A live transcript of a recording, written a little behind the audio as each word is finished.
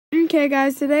Okay,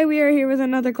 guys, today we are here with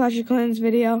another Clash of Clans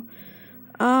video.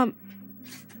 I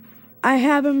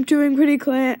have him doing pretty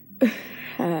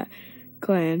I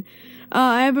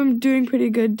have him doing pretty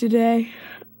good today.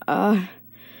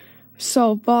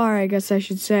 So far, I guess I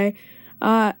should say.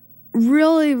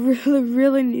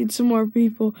 Really need some more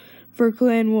people for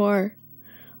Clan War.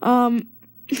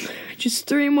 Just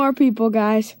 3 more people,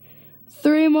 guys.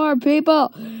 3 more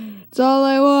people. That's all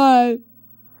I want.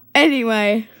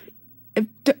 Anyway, if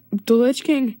the Lich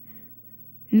King,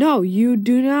 no, you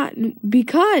do not,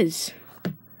 because,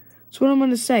 that's what I'm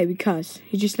going to say, because,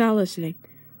 he's just not listening.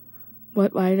 Why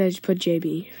did I just put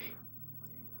JB?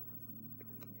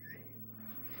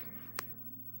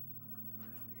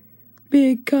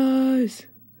 Because.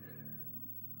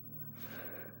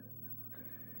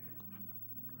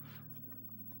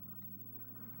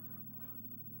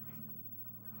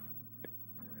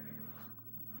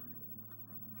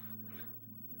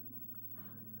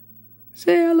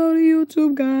 Say hello to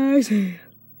YouTube, guys.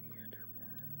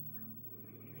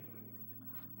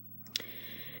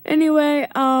 Anyway,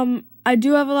 I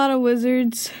do have a lot of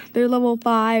wizards. They're level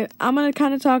 5. I'm going to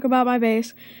kind of talk about my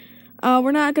base.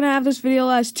 We're not going to have this video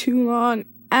last too long.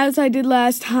 As I did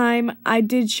last time, I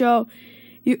did show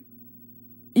you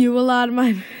a lot of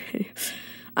my videos.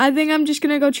 I think I'm just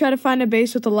going to go try to find a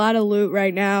base with a lot of loot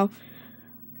right now.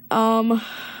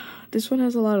 This one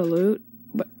has a lot of loot,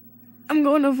 but I'm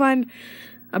going to find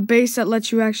a base that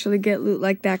lets you actually get loot,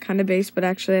 like that kind of base, but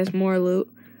actually has more loot.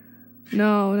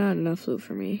 No, not enough loot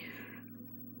for me.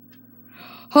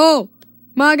 Oh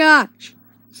my gosh!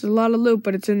 It's a lot of loot,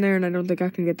 but it's in there, and I don't think I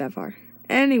can get that far.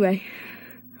 Anyway.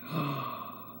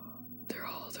 All their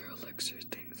elixir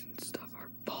things and stuff are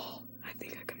full. I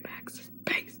think I can max this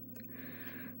base.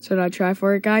 So did I try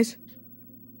for it, guys?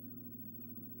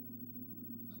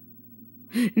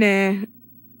 Nah.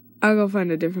 I'll go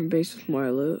find a different base with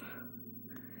more loot.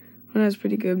 One has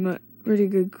pretty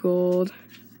good gold.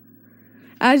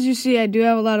 As you see, I do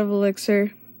have a lot of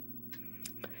elixir.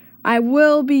 I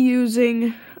will be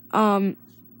using, I'll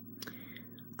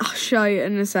show you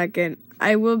in a second.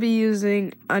 I will be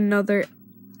using another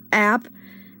app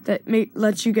that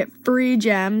lets you get free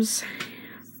gems.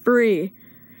 Free.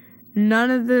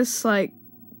 None of this, like,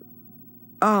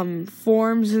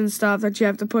 forms and stuff that you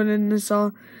have to put in this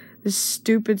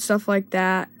stupid stuff like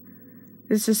that.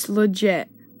 This is legit.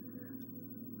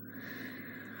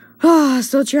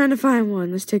 Still trying to find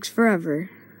one. This takes forever.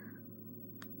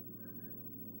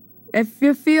 If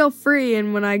you feel free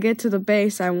and when I get to the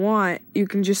base I want, you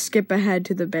can just skip ahead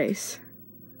to the base.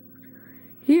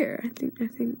 Here, I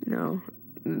think, no.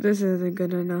 This isn't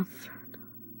good enough.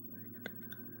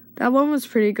 That one was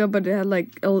pretty good, but it had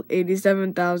like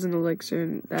 87,000 elixir,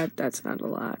 and that's not a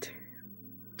lot.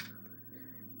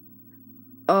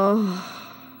 Oh,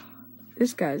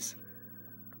 this guy's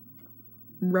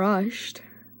rushed.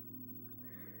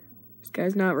 This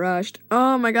guy's not rushed.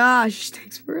 Oh my gosh, it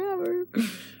takes forever.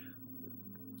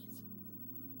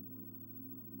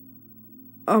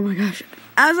 Oh my gosh.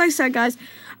 As I said, guys,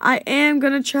 I am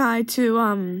gonna try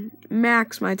to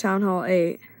max my Town Hall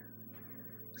 8.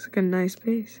 It's like a nice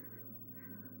base.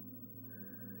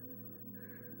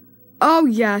 Oh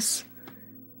yes.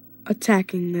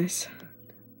 Attacking this.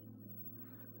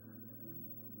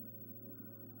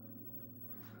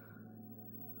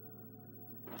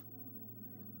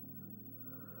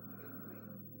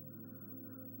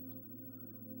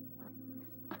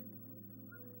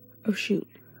 Oh shoot.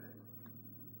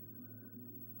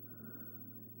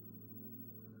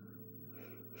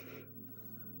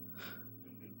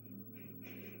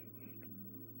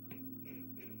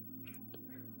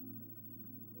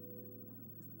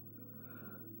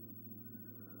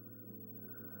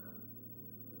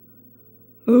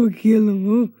 Oh, kill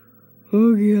him.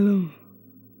 Oh, kill him.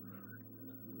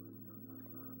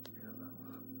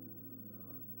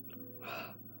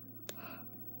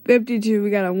 $52, we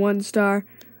got a 1 star.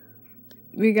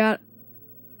 We got,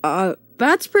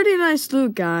 that's pretty nice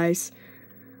loot, guys.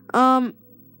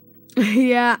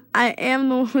 Yeah, I am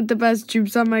the one with the best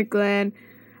troops on my clan.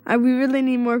 We really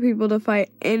need more people to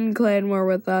fight in Clan War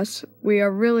with us. We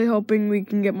are really hoping we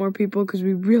can get more people because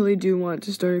we really do want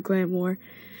to start a Clan War.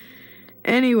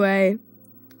 Anyway,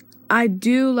 I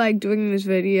do like doing these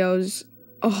videos.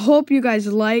 I hope you guys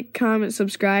like, comment,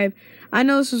 subscribe. I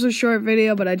know this was a short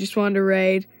video, but I just wanted to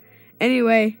raid.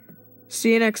 Anyway,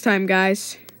 see you next time,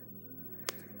 guys.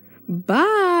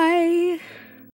 Bye.